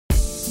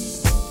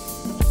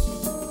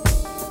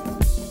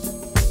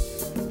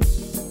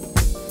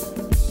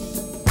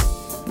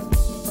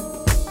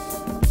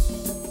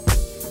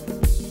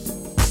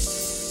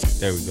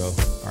There we go.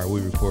 All right, we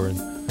recording.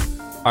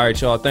 All right,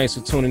 y'all. Thanks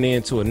for tuning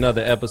in to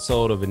another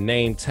episode of A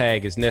Name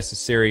Tag is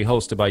Necessary,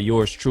 hosted by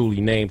yours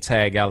truly, Name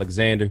Tag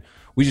Alexander.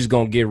 We just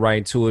gonna get right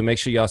into it. Make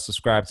sure y'all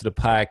subscribe to the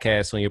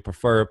podcast on your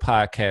preferred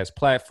podcast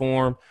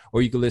platform,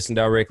 or you can listen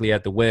directly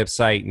at the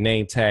website,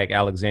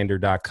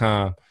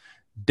 nametagalexander.com.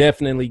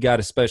 Definitely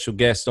got a special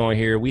guest on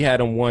here. We had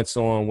him once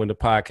on when the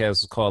podcast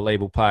was called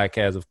Label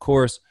Podcast. Of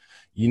course,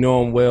 you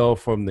know him well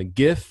from The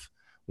Gift.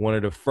 One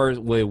of the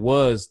first, well, it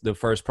was the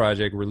first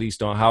project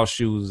released on House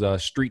Shoes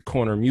Street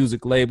Corner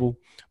music label.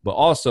 But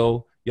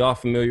also, y'all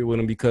familiar with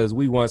him because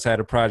we once had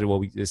a project.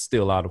 Well, it's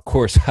still out, of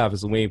course.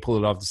 Obviously, we ain't pull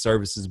it off the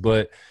services,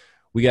 but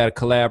we got a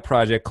collab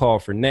project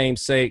called For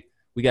Namesake.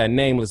 We got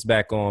Nameless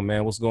back on,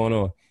 man. What's going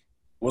on?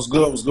 What's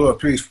good? What's good?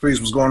 Peace.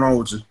 What's going on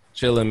with you?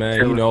 Chilling, man.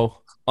 Chilling. You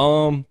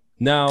know.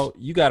 Now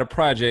you got a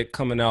project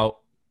coming out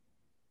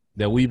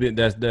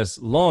that that's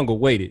long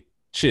awaited.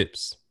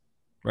 Chips.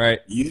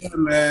 Right.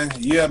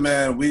 Yeah,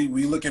 man. We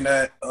looking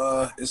at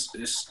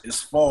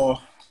it's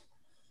fall.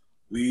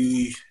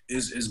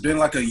 It's been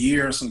like a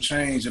year or some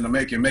change in the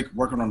making,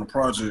 working on the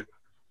project.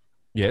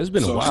 Yeah, it's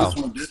been a while.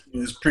 This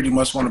one is pretty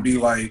much going to be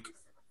like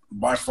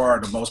by far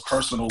the most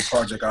personal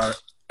project I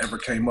ever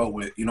came up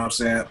with. You know what I'm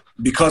saying?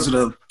 Because of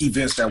the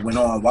events that went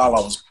on while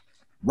I was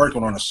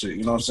working on the shit.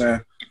 You know what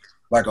I'm saying?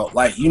 Like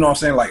you know what I'm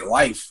saying? Like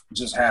life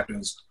just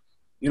happens.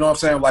 You know what I'm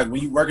saying? Like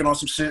when you working on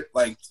some shit,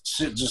 like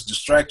shit just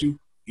distract you.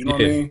 You know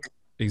what I mean?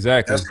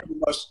 Exactly.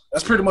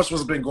 That's pretty much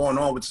what's been going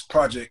on with this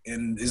project,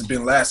 and it's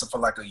been lasting for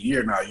like a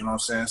year now. You know what I'm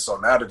saying? So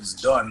now that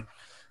it's done,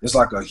 it's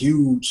like a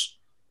huge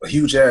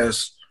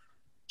ass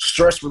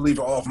stress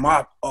reliever off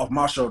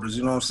my shoulders.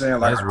 You know what I'm saying?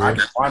 Like I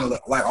can finally,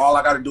 like all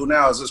I got to do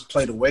now is just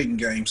play the waiting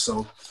game.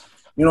 So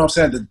you know what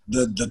I'm saying?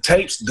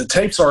 The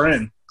tapes are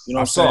in. You know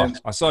what I'm saying?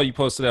 I saw you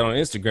posted that on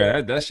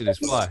Instagram. That shit is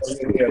fly.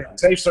 Yeah, the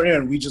tapes are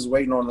in. We just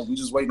waiting on the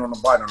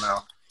vinyl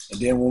now, and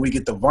then when we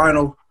get the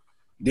vinyl.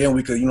 Then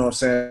we could, you know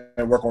what I'm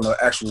saying, work on the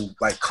actual,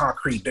 like,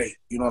 concrete date.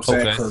 You know what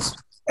I'm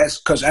saying?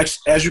 Because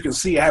as you can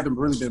see, I haven't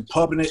really been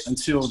pubbing it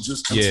until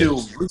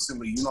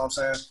recently. You know what I'm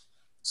saying?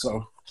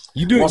 So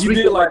you did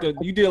like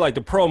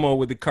the promo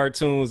with the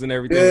cartoons and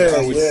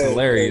everything, which is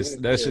hilarious.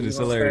 That shit is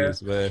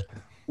hilarious, man.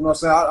 You know what I'm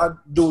saying? I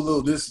do a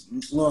little this,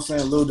 you know what I'm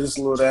saying? A little this,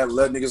 a little that.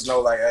 Let niggas know,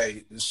 like,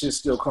 hey, this shit's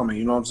still coming.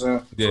 You know what I'm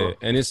saying? Yeah, so,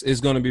 and it's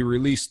going to be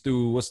released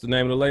through, what's the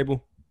name of the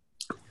label?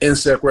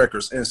 Insect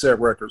Records.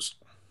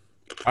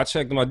 I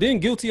checked them out. Didn't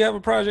Guilty have a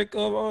project?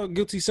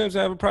 Guilty Simpson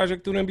have a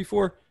project through them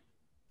before?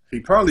 He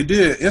probably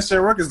did.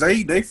 Insect Records,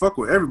 they fuck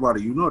with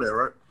everybody. You know that,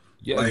 right?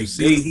 Yeah. Like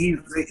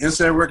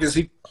Insect Records.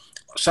 He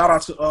shout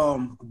out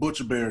to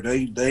Butcher Bear.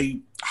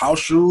 They House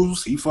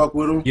Shoes. He fuck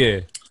with them.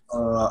 Yeah.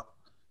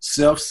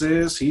 Self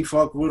Says he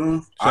fuck with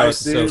them. I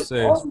said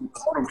all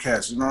them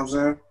cats. You know what I'm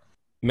saying?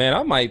 Man,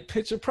 I might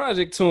pitch a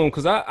project to him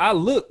because I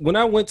looked when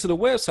I went to the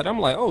website. I'm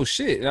like, oh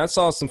shit! And I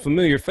saw some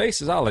familiar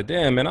faces. I was like,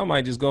 damn, man, I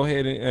might just go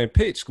ahead and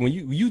pitch. When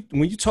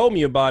you told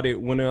me about it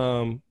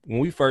when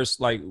we first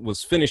like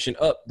was finishing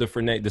up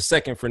the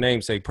second For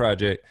Namesake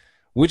project,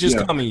 which is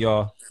coming,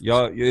 y'all.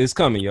 It's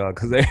coming, y'all.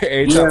 Because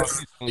every time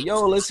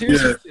yo, let's hear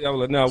something. I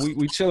was like, no,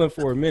 we chilling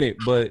for a minute,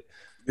 but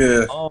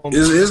yeah,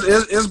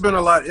 it's been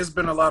a lot. It's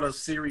been a lot of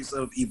series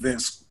of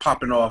events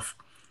popping off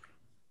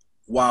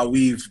while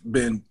we've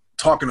been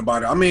talking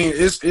about it. I mean,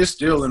 it's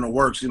still in the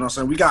works, you know what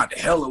I'm saying? We got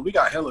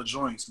hella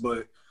joints,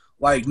 but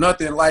like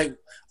nothing like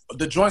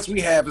the joints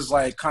we have is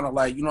like kind of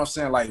like, you know what I'm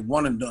saying, like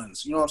one and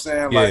dones. You know what I'm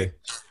saying? Yeah.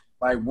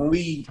 Like when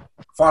we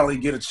finally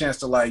get a chance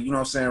to like, you know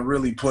what I'm saying,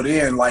 really put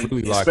in like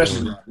really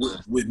especially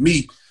with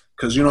me,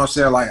 because you know what I'm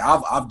saying, like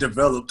I've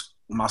developed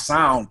my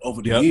sound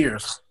over the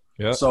years.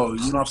 Yeah. So,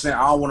 you know what I'm saying?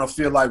 I don't want to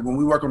feel like when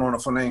we working on a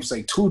For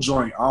Namesake 2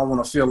 joint, I don't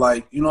want to feel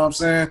like, you know what I'm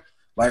saying?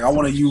 Like, I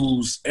want to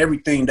use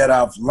everything that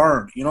I've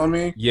learned. You know what I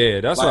mean? Yeah,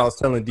 that's like, what I was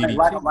telling DD.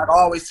 Like I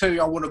always tell you,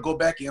 I want to go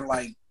back and,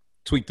 like,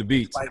 tweak the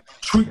beats. Like,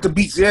 tweak the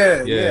beats.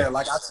 Yeah.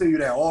 Like, I tell you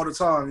that all the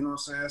time. You know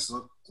what I'm saying?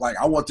 So, like,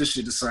 I want this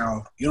shit to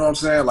sound, you know what I'm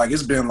saying? Like,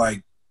 it's been,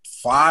 like,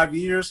 5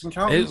 years and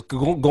counting. It's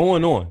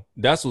going on.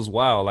 That's what's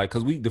wild. Like,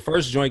 because the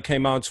first joint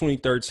came out in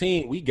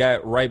 2013. We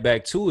got right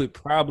back to it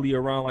probably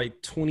around,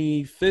 like,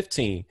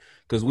 2015.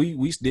 Because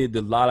we did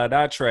the La La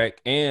Da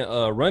track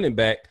and Running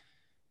Back.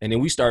 And then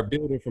we start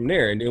building from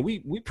there. And then we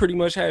pretty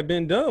much had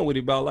been done with it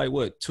about like,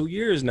 2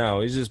 years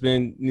now. It's just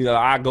been, you know,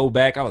 I go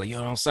back. I was like,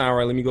 yo, don't sound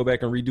right. Let me go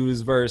back and redo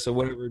this verse or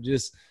whatever.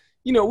 Just,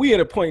 you know, we at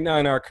a point now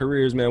in our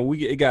careers, man,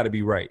 it got to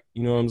be right.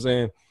 You know what I'm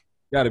saying?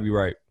 Got to be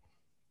right.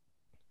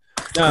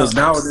 Because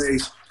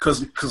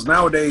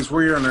nowadays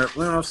we're in a, you know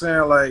what I'm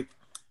saying? Like,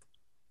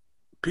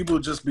 people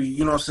just be,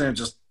 you know what I'm saying,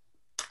 just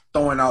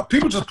throwing out.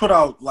 People just put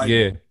out like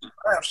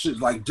rap shit,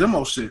 like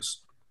demo shits.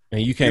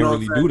 And you can't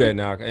really do that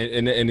now.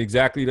 And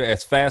exactly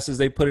as fast as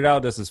they put it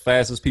out, that's as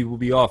fast as people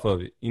be off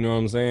of it. You know what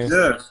I'm saying?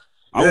 Yeah.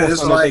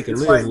 It's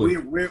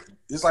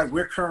like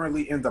we're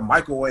currently in the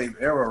microwave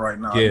era right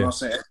now. You know what I'm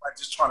saying? Everybody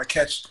just trying to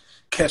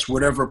catch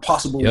whatever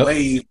possible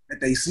wave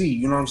that they see.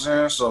 You know what I'm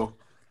saying? So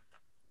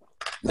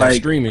like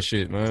streaming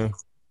shit, man.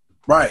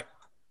 Right.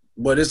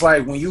 But it's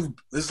like when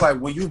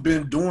you've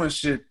been doing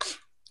shit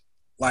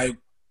like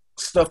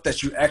stuff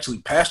that you're actually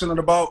passionate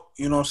about,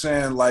 you know what I'm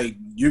saying? Like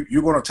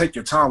you're gonna take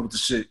your time with the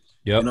shit.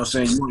 Yep. You know what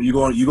I'm saying?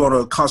 You're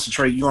gonna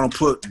concentrate, you're gonna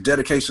put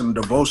dedication and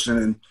devotion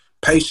and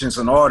patience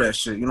and all that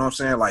shit. You know what I'm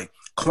saying? Like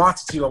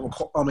quality over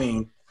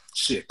quantity.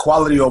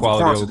 Quality over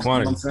quantity. quantity. You know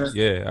what I'm saying?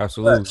 Yeah,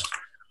 absolutely.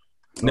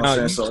 You know what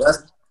I'm saying? So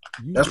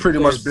that's pretty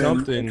much been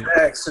something a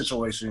tag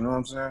situation. You know what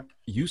I'm saying?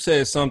 You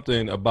said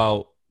something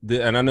about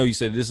and I know you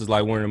said this is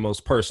like one of the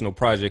most personal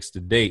projects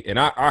to date. And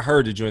I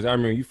heard the joints. I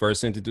remember you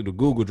first sent it through the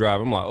Google Drive.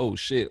 I'm like, oh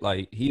shit,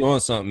 like he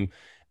on something.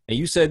 And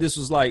you said this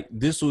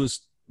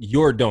was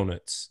your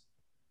donuts.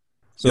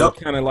 So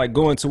kind of like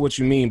go into what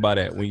you mean by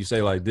that when you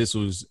say like this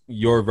was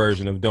your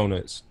version of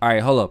donuts. All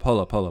right, hold up.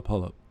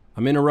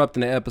 I'm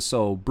interrupting the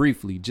episode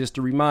briefly just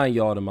to remind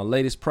y'all that my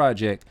latest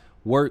project,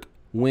 Work,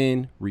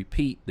 Win,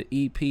 Repeat, the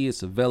EP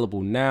is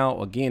available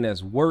now. Again,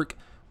 that's Work,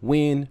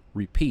 Win,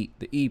 Repeat.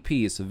 The EP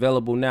is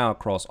available now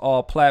across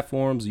all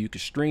platforms. You can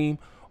stream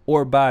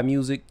or buy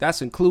music.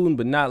 That's including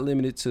but not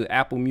limited to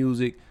Apple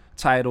Music,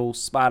 Tidal,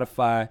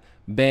 Spotify,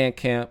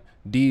 Bandcamp,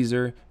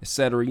 Deezer,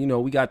 etc. You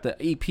know, we got the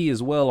EP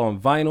as well on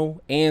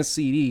vinyl and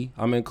CD.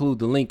 I'm gonna include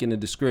the link in the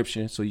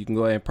description so you can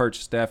go ahead and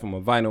purchase that from my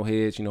vinyl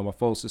heads. You know, my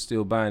folks are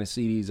still buying the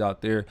CDs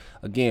out there.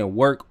 Again,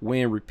 Work,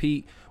 Win,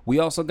 Repeat. We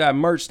also got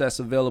merch that's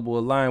available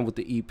aligned with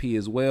the EP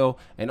as well,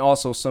 and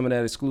also some of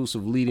that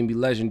exclusive Lead and Be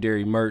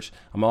Legendary merch.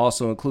 I'm gonna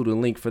also include a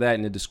link for that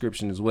in the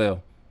description as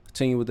well.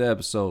 Continue with the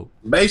episode.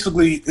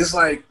 Basically, it's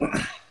like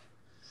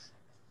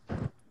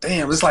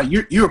damn, it's like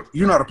you're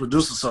not a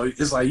producer, so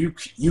it's like you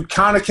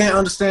kind of can't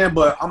understand,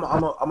 but I'm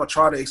gonna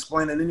try to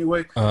explain it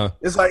anyway.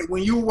 It's like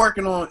when you're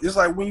working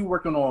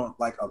on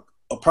like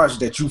a project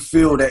that you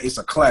feel that it's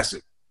a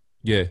classic.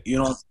 Yeah, you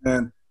know what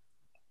I'm saying?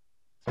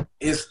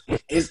 It's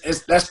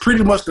that's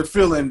pretty much the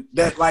feeling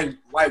that like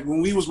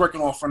when we was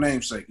working on For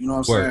Namesake, you know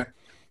what I'm saying?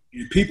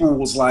 And people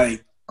was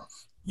like,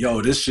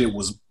 yo, this shit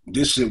was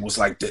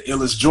like the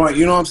illest joint,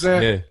 you know what I'm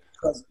saying? Yeah.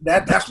 'Cause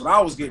that's what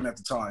I was getting at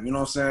the time, you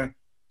know what I'm saying?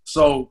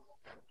 So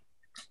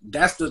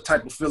that's the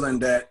type of feeling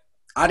that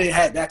I didn't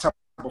have that type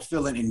of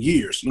feeling in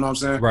years, you know what I'm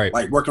saying? Right.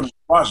 Like working on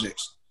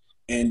projects.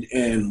 And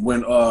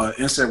when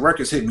Insect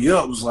Records hit me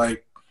up, it was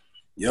like,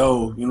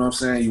 yo, you know what I'm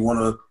saying? You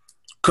wanna,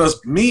 cause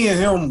me and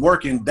him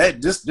working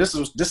that this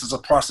is a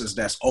process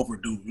that's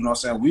overdue. You know what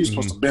I'm saying? We were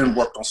supposed to been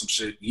worked on some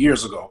shit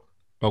years ago.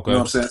 Okay. You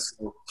know what I'm saying?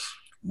 So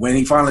when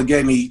he finally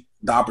gave me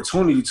the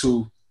opportunity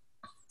to,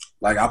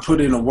 like, I put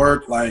in the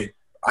work, like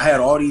I had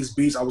all these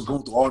beats, I was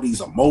going through all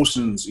these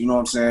emotions, you know what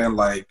I'm saying?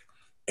 Like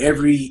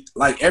every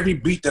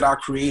beat that I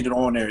created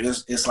on there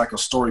it's like a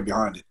story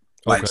behind it.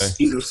 Like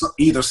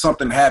either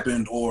something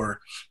happened or,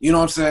 you know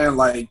what I'm saying?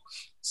 Like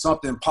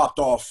something popped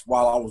off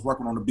while I was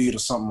working on the beat or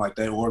something like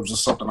that, or it was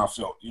just something I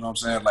felt, you know what I'm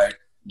saying? Like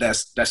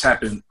that's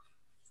happened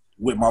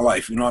with my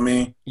life, you know what I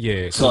mean?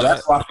 Yeah. So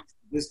that's why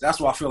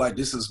I feel like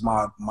this is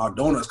my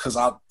donuts, because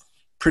I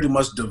pretty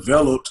much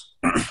developed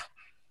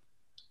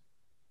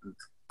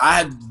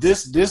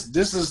this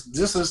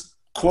is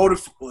quoted,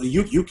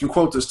 you can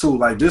quote this too,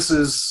 like this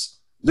is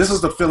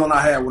the feeling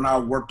I had when I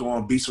worked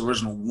on Beats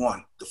Original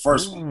 1, the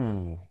first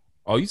one.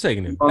 Oh, you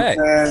taking it back.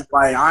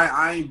 Like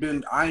I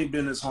ain't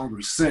been as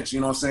hungry since, you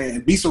know what I'm saying?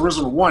 And Beats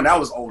Original 1, that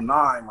was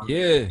 09.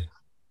 Yeah.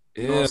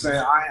 You know what I'm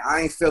saying?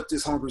 I ain't felt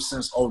this hungry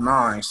since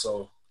 09,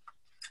 so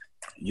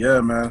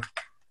yeah, man.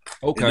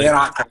 Okay. And then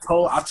I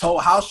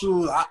told House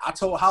Shoes, I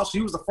told House,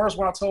 he was the first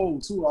one I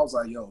told too. I was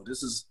like, yo,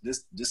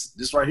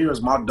 this right here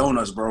is my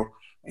donuts, bro.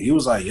 And he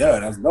was like, yeah,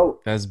 that's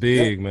dope. That's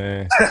big,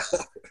 man.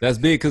 That's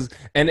big.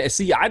 And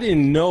see, I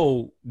didn't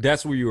know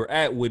that's where you were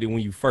at with it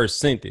when you first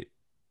sent it.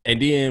 And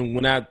then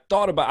when I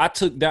thought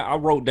about, I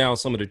wrote down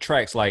some of the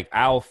tracks like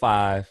Owl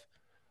 5,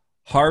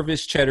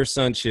 Harvest Cheddar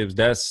Sun Chips.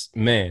 That's,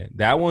 man,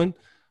 that one.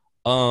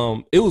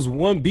 It was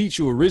one beat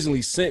you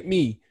originally sent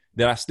me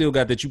that I still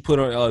got that you put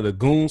on the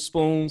Goon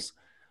Spoons.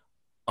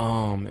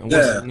 And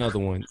what's another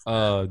one?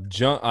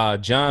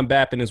 John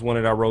Bappin is one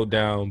that I wrote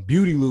down.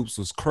 Beauty Loops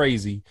was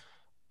crazy.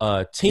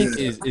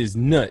 Tink is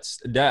nuts.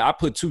 That I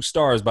put 2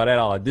 stars by that.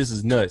 All like, this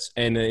is nuts.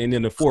 And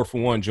then the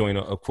 4-for-1 joint,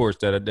 of course,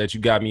 that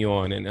you got me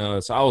on.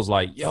 And so I was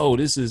like, yo,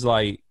 this is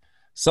like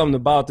something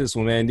about this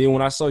one, man. And then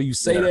when I saw you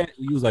say that,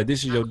 you was like,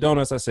 this is your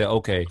donuts. I said,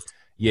 okay,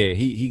 yeah,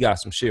 he got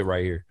some shit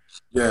right here.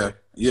 Yeah.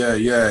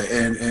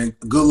 And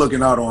good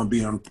looking out on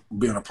being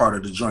a part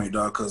of the joint,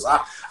 dog. Cause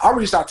I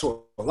reached out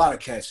to a lot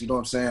of cats, you know what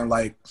I'm saying?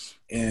 Like,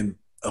 and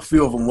a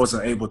few of them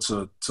wasn't able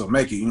to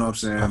make it, you know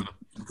what I'm saying?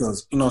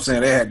 Because, you know what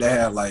I'm saying, they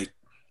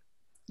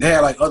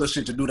had like other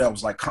shit to do that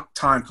was like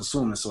time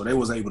consuming, so they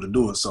was able to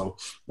do it. So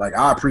like,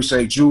 I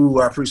appreciate you.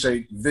 I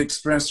appreciate Vic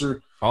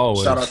Spencer.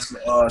 Always. Shout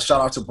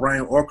out to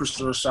Brain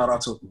Orchestra. Shout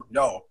out to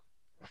yo.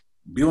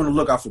 Be on the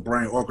lookout for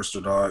Brain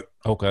Orchestra, dog.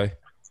 Okay.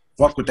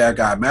 Fuck with that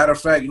guy. Matter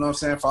of fact, you know what I'm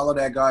saying? Follow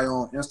that guy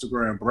on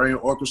Instagram, Brain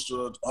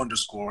Orchestra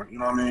 _. You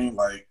know what I mean?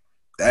 Like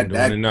that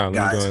guy. Let me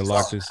go and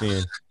lock this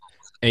in.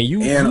 And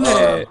you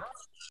had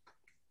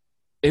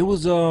it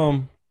was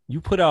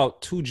you put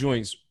out 2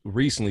 joints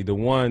recently. The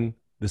one,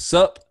 the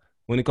Sup,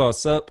 when they call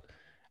Sup,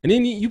 And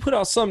then you put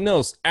out something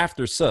else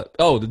after Suck.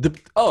 Oh,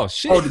 oh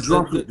shit. Oh, the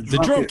drum kit. The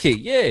drum kit.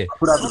 Yeah. I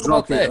put out Talk the drum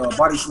about kit, that.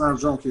 Body Slam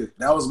drum kit.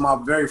 That was my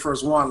very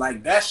first one.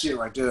 Like that shit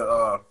right there.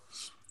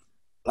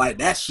 Like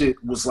that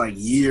shit was like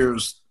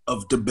years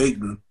of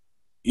debating.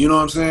 You know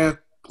what I'm saying?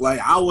 Like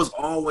I was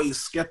always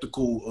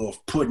skeptical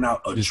of putting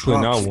out a Just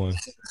drum putting out kit. one.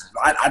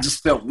 I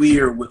just felt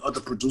weird with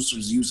other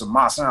producers using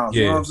my sounds.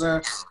 You know what I'm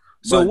saying?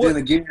 So but what? then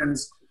again,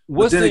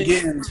 What's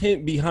the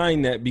intent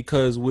behind that?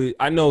 Because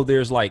I know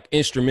there's like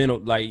instrumental,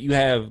 like you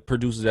have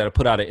producers that have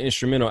put out an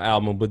instrumental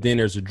album, but then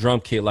there's a drum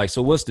kit. Like,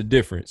 so what's the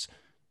difference?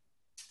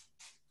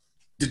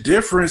 The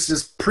difference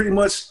is pretty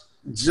much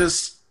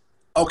just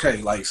okay.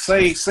 Like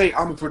say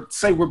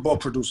we're both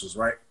producers,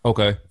 right?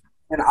 Okay.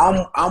 And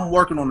I'm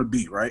working on the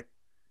beat, right?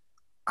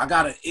 I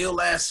got an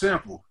ill ass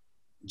sample,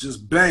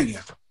 just banging,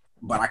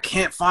 but I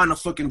can't find the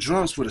fucking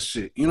drums for the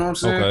shit. You know what I'm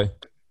saying? Okay.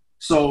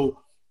 So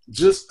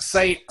just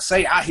say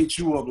I hit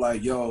you up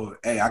like, yo,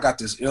 hey, I got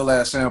this ill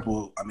ass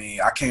sample. I mean,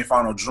 I can't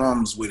find no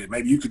drums with it.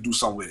 Maybe you could do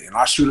something with it, and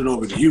I shoot it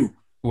over to you.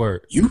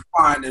 Word. You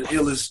find the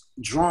illest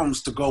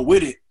drums to go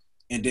with it,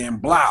 and then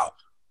blow.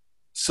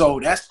 So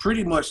that's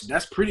pretty much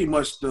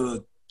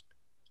the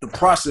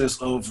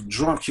process of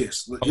drum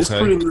kits. It's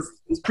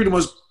pretty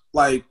much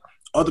like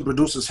other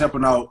producers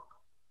helping out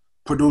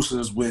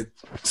producers with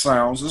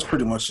sounds. That's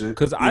pretty much it.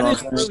 Because I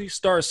didn't really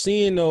start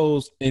seeing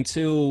those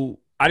until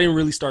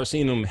heavily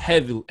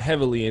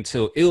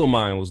until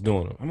Illmind was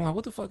doing them. I'm like,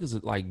 what the fuck is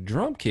it, like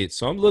drum kits?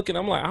 So I'm looking,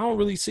 I'm like, I don't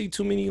really see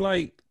too many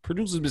like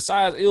producers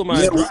besides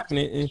Illmind dropping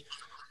it. And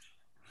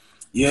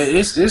yeah,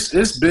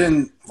 it's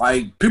been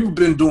like people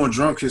been doing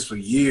drum kits for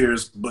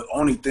years, but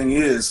only thing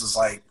is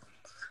like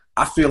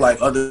I feel like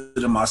other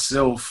than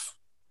myself,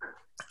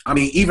 I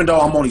mean, even though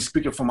I'm only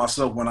speaking for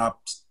myself when I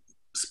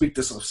speak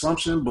this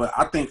assumption, but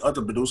I think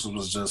other producers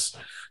was just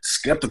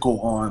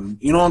skeptical on,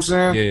 you know what I'm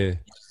saying? Yeah.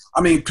 I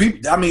mean,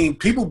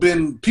 people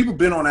been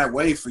on that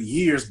wave for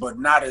years, but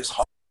not as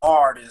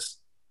hard as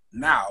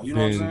now. You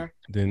know what I'm saying?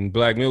 Then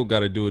Black Milk got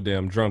to do a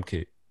damn drum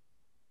kit.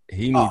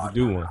 He needs to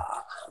do one.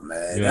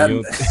 Man, you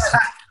know,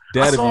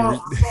 I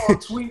saw a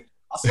tweet.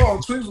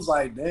 Was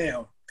like,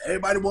 damn,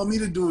 everybody want me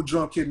to do a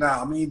drum kit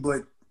now. I mean,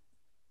 but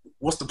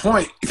what's the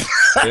point?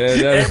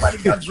 Everybody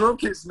got drum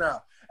kits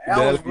now.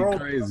 That'd be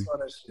crazy.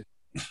 That shit.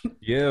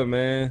 Yeah,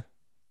 man.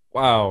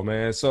 Wow,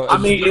 man. So I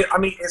mean,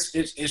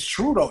 it's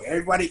true though.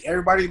 Everybody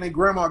and their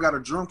grandma got a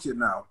drum kit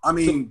now. I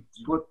mean,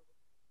 but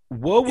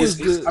what was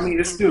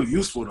it's still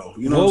useful though.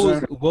 You know what I'm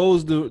saying? What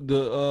was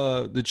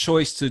the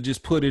choice to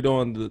just put it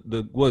on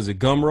the was it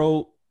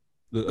Gumroad?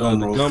 The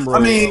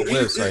Gumroad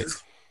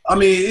website.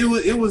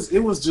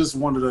 It was just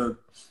one of the.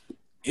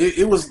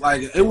 It was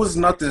like it was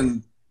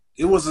nothing.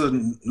 It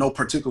wasn't no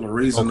particular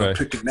reason to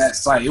picking that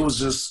site. It was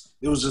just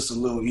a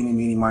little eeny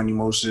meeny miny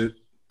mo shit.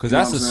 Because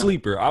that's a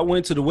sleeper. I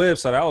went to the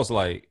website. I was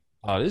like,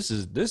 oh, this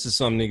is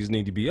something niggas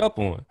need to be up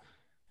on.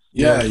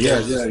 Yeah.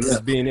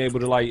 Just being able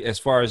to like, as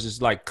far as just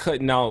like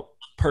cutting out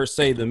per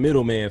se the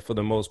middleman for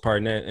the most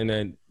part, and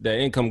then that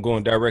income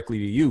going directly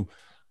to you.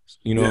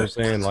 You know what I'm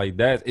saying? Like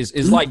that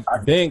is like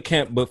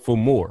Bandcamp, but for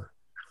more.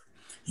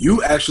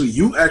 You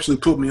actually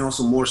put me on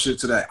some more shit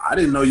today. I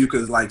didn't know you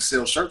could like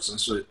sell shirts and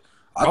shit.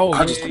 I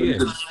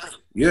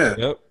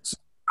Yep.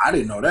 I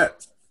didn't know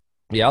that.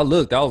 Yeah, I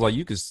looked. I was like,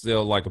 you could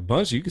sell like a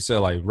bunch. You could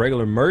sell like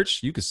regular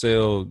merch. You could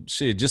sell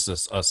shit, just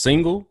a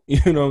single.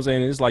 You know what I'm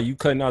saying? It's like you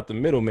cutting out the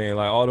middleman,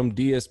 like all them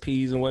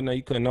DSPs and whatnot.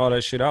 You cutting all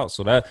that shit out.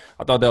 So that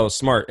I thought that was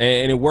smart,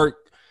 and it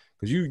worked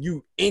because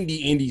you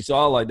indie. So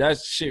I was like that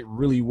shit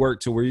really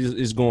worked to where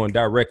it's going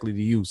directly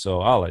to you.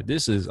 So I was like,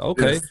 this is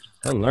okay.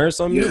 I learned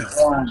something new.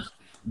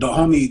 The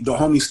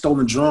homie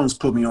Stolen Drums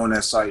put me on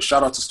that site.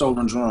 Shout out to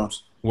Stolen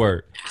Drums.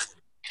 Word.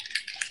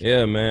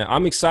 Yeah, man.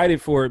 I'm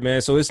excited for it, man.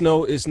 So it's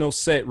no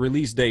set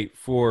release date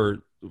for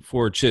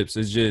Chips.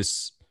 It's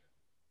just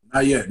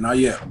not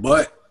yet.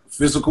 But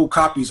physical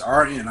copies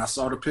are in. I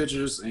saw the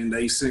pictures and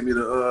they sent me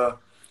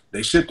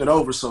they shipped it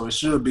over, so it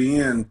should be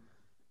in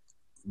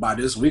by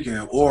this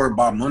weekend or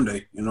by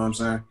Monday. You know what I'm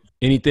saying?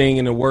 Anything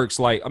in the works,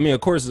 like, I mean,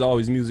 of course, there's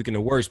always music in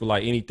the works, but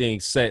like anything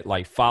set,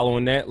 like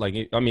following that,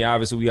 like, I mean,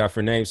 obviously we got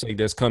For Namesake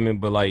that's coming,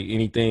 but like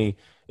anything,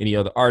 any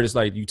other artists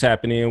like you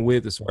tapping in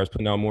with as far as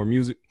putting out more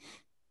music?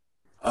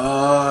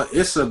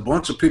 It's a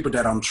bunch of people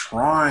that I'm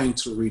trying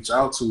to reach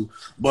out to,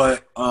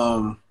 but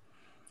well,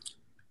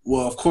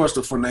 of course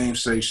the For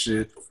Namesake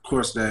shit, of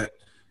course that,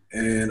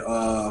 and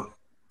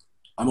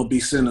I'm gonna be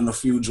sending a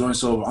few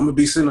joints over. I'm gonna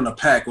be sending a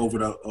pack over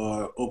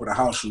the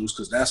house shoes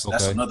because that's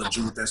another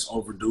joint that's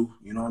overdue.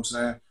 You know what I'm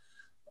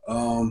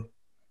saying?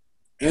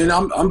 And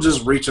I'm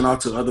just reaching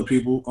out to other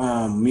people.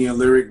 Me and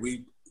Lyric,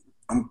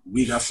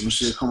 we got some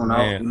shit coming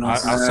out. You know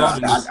what I'm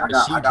saying?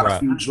 I got a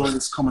few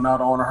joints coming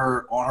out on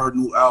her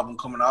new album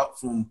coming out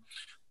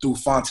through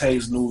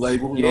Fontane's new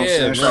label. You know what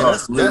I'm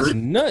saying? That's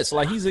nuts.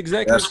 Like he's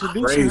executive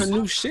producing her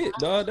new shit,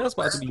 dog. That's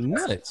about to be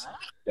nuts.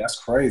 That's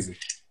crazy.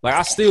 Like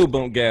I still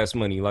bump Gas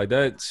Money. Like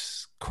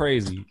that's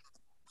crazy.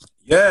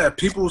 Yeah,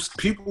 people,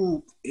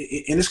 and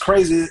it's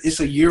crazy.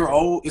 It's a year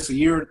old. It's a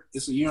year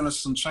and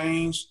some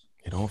change.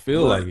 It don't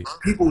feel But like it.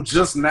 people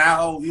just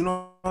now, you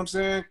know what I'm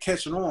saying,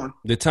 catching on.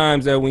 The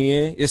times that we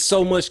in, it's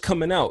so much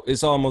coming out.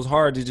 It's almost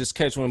hard to just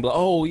catch one and be like,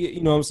 oh, yeah,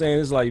 you know what I'm saying?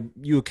 It's like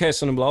you were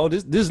catching them like, oh,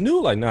 this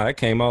new. Like, nah, that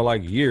came out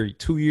like a year,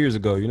 2 years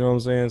ago. You know what I'm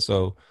saying?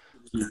 So,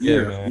 yeah,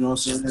 Yeah, man. you know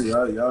what I'm saying?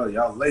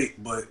 Y'all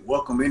late, but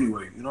welcome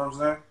anyway. You know what I'm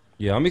saying?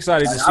 Yeah, I'm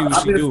excited to Like, see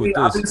what she do with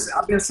this.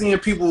 I've been seeing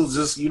people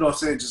just, you know what I'm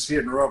saying, just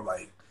hitting her up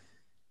like,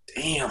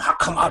 damn, how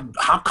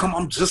come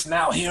I'm just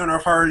now hearing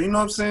of her? You know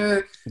what I'm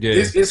saying? Yeah,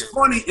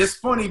 It's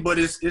funny, but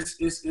it's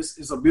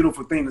a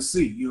beautiful thing to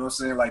see. You know what I'm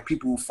saying? Like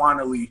people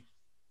finally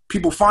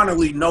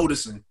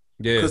noticing.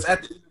 yeah, Because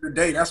at the end of the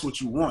day, that's what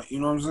you want. You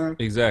know what I'm saying?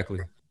 exactly.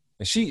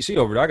 And she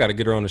over there. I got to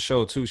get her on the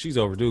show too. She's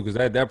overdue because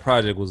that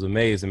project was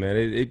amazing, man.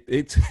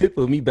 It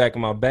put me back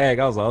in my bag.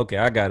 I was like, okay,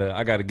 I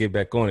gotta get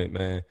back on it,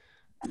 man.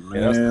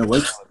 Yeah,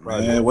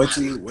 Man, wait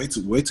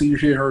till you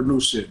hear her new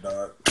shit,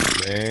 dog.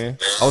 man.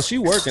 Oh, she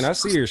working. I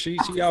see her. She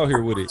out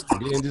here with it.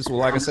 And then just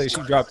like I say,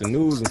 she dropped the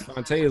news and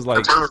Fontae's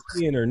like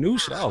seeing her new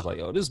shit. I was like,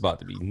 yo, this is about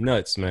to be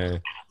nuts,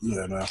 man.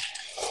 Yeah, man.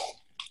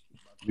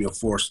 Be a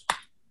force.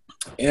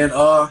 And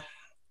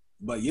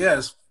but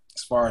yes,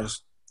 as far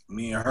as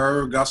me and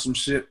her got some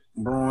shit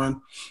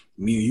brewing.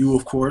 Me and you,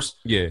 of course.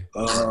 Yeah.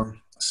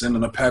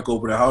 Sending a pack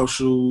over the house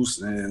shoes,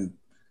 and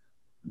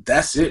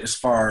that's it as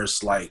far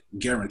as like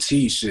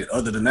guaranteed shit.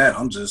 Other than that,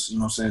 I'm just, you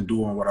know what I'm saying,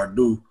 doing what I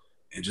do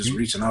and just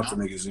reaching out to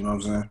niggas, you know what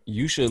I'm saying?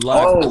 You should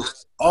lock.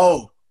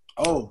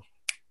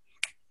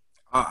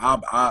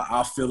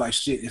 I feel like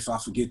shit if I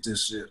forget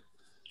this shit.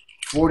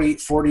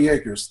 40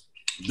 acres.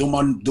 Do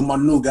my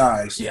new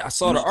guys. Yeah, I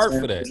saw the art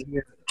for that.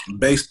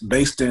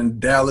 Based in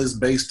Dallas,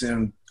 based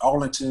in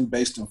Arlington,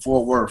 based in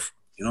Fort Worth.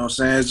 You know what I'm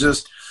saying? It's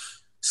just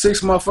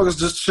 6 motherfuckers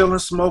just chilling,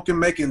 smoking,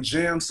 making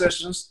jam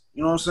sessions.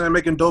 You know what I'm saying?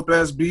 Making dope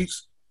ass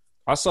beats.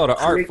 I saw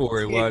the art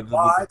for it.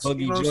 The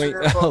buggy you know joint.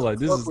 I was like,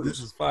 this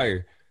is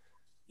fire.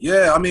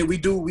 Yeah, I mean we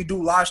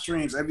do live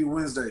streams every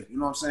Wednesday. You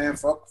know what I'm saying?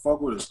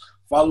 Fuck with us.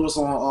 Follow us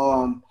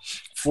on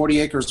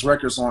 40 Acres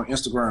Records on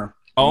Instagram.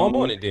 Oh, I'm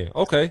on it then.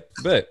 Okay,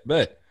 bet.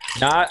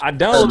 Now I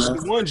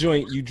downloaded the one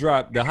joint you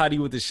dropped, the hottie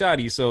with the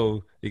shotty.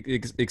 So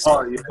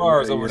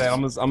bars over there.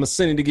 I'm gonna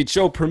send it to get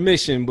your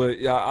permission,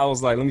 but I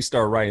was like, let me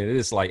start writing it.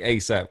 It's like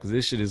ASAP because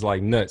this shit is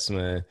like nuts,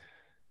 man.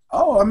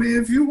 Oh, I mean,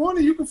 if you want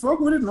it, you can fuck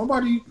with it.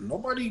 Nobody.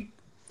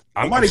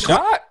 I'm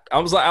shot. I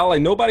was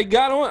like, nobody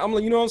got on. I'm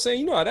like, you know what I'm saying?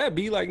 You know how that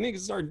be. Like, niggas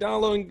start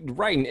downloading,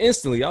 writing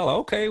instantly. I was like,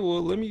 okay,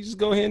 well, let me just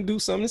go ahead and do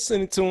something and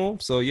send it to them.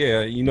 So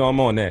yeah, you know, I'm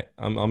on that.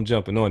 I'm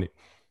jumping on it.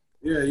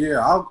 Yeah.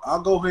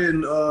 I'll go ahead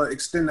and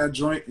extend that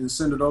joint and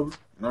send it over.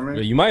 You know what I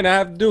mean? You might not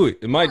have to do it.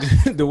 It might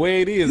the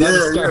way it is. I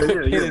just start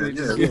pinning it,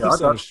 just give them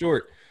something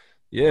short.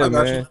 Yeah,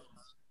 man.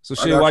 So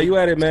shit, while you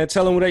at it, man,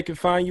 tell them where they can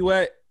find you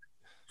at.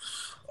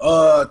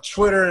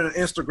 Twitter and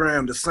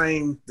Instagram, the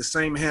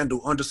same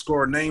handle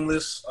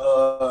 _nameless.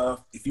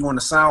 If you want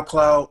the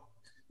SoundCloud,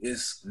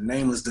 it's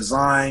Nameless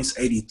Designs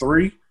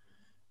 83.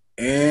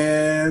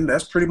 And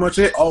that's pretty much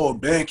it. Oh,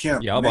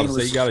 Bandcamp. Yeah, I was about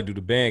to say you gotta do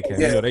the Bandcamp.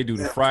 Yeah, you know, they do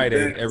the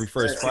Friday, every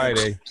first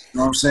Friday. You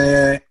know what I'm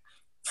saying?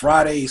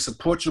 Friday,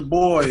 support your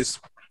boys.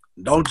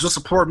 Don't just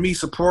support me,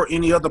 support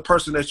any other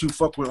person that you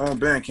fuck with on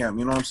Bandcamp.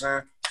 You know what I'm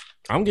saying?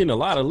 I'm getting a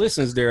lot of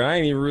listens there. I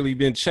ain't even really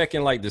been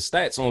checking like the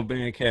stats on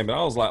Bandcamp. But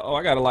I was like, oh,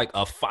 I got like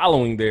a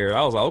following there.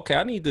 I was like, okay,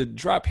 I need to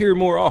drop here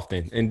more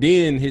often and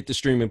then hit the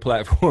streaming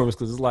platforms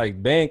because it's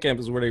like Bandcamp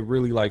is where they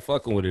really like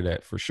fucking with it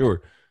at for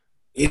sure.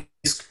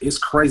 It's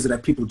crazy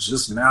that people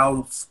just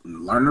now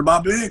learning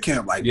about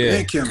Bandcamp. Like,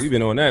 yeah, Bandcamp. We've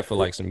been on that for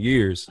like some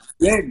years.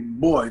 Yeah,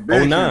 boy.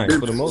 Bandcamp, 09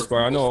 for the most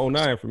part. I know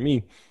 09 for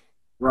me.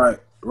 Right.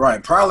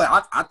 Probably,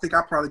 I think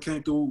I probably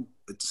came through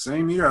at the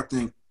same year, I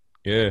think.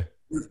 Yeah.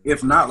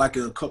 If not, like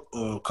a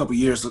couple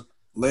years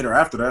later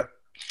after that.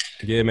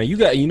 Yeah, man.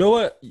 You know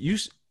what?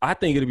 I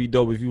think it'd be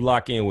dope if you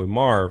lock in with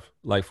Marv,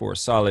 like for a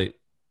solid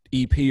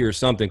EP or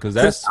something, because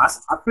that's. I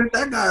think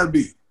that guy would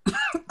be.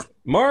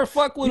 Marv,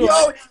 fuck with him.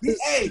 I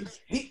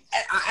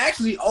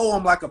actually owe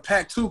him like a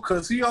pack too,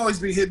 because he always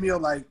be hitting me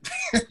up like,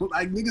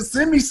 like nigga,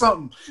 send me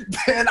something.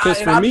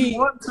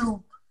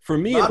 For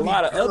me and a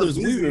lot of others,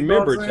 we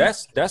remember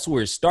that's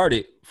where it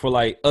started for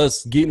like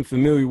us getting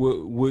familiar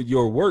with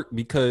your work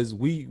because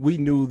we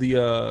knew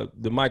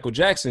the Michael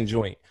Jackson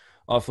joint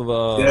off of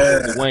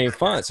the Wayne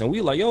Fonts, and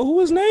we like, yo, who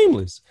is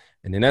Nameless?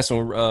 And then that's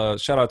when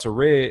shout out to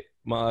Red,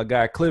 my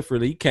guy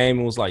Clifford, he came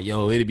and was like,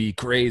 yo, it'd be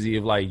crazy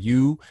if like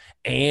you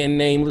and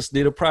Nameless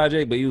did a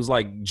project, but he was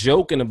like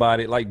joking about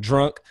it, like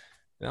drunk.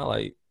 And I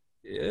like,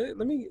 yeah,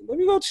 let me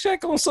go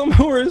check on some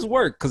more of his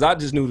work because I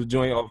just knew the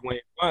joint off Wayne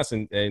Fonts,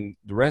 and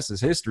the rest is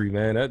history,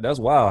 man. That's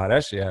wild how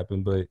that shit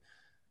happened. But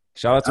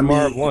shout out to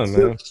Marv One,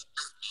 man.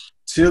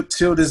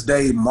 Till this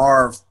day,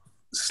 Marv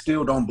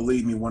still don't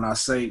believe me when I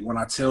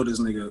tell this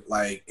nigga,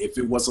 like, if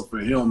it wasn't for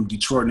him,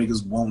 Detroit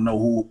niggas won't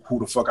know who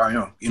the fuck I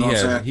am. You know what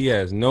I'm saying? He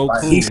has no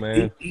clue,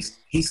 man.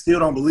 He still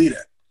don't believe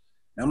that.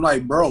 And I'm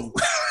like, bro,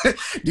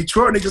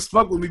 Detroit niggas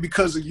fuck with me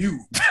because of you.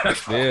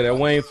 Yeah, that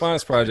Wayne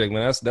Fonts project,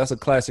 man. That's a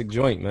classic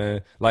joint,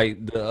 man.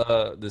 Like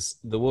the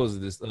what was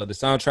this? The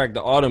soundtrack,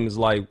 The Autumn, is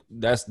like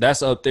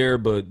that's up there,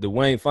 but the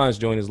Wayne Fonts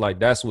joint is like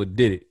that's what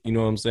did it. You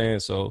know what I'm saying?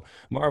 So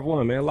Marv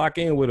One, man, lock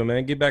in with him,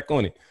 man. Get back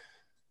on it.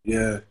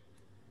 Yeah.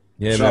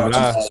 Yeah, Shout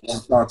man.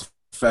 out to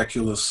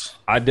Faculous.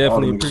 I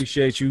definitely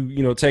appreciate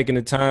you, taking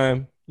the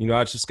time.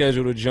 I just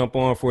scheduled to jump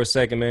on for a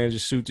second, man.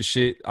 Just shoot the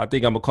shit. I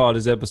think I'm gonna call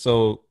this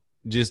episode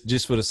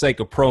just for the sake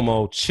of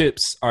promo.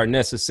 Chips are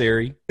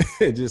necessary.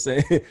 Just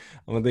saying.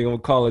 I'm gonna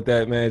call it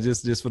that, man.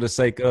 Just for the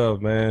sake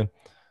of, man.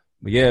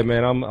 But yeah,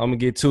 man, I'm gonna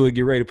get to it.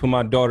 Get ready to put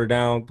my daughter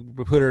down,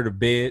 put her to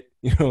bed.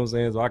 You know what I'm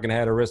saying? So I can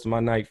have the rest of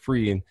my night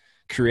free and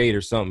create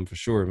or something for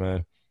sure,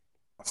 man.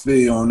 I feel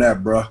you on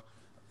that, bro.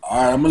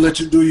 All right, I'm gonna let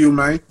you do you,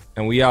 man.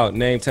 And we out.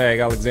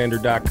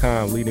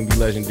 NameTagAlexander.com.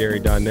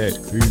 LeadingBeLegendary.net.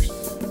 Peace.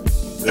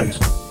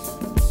 Peace.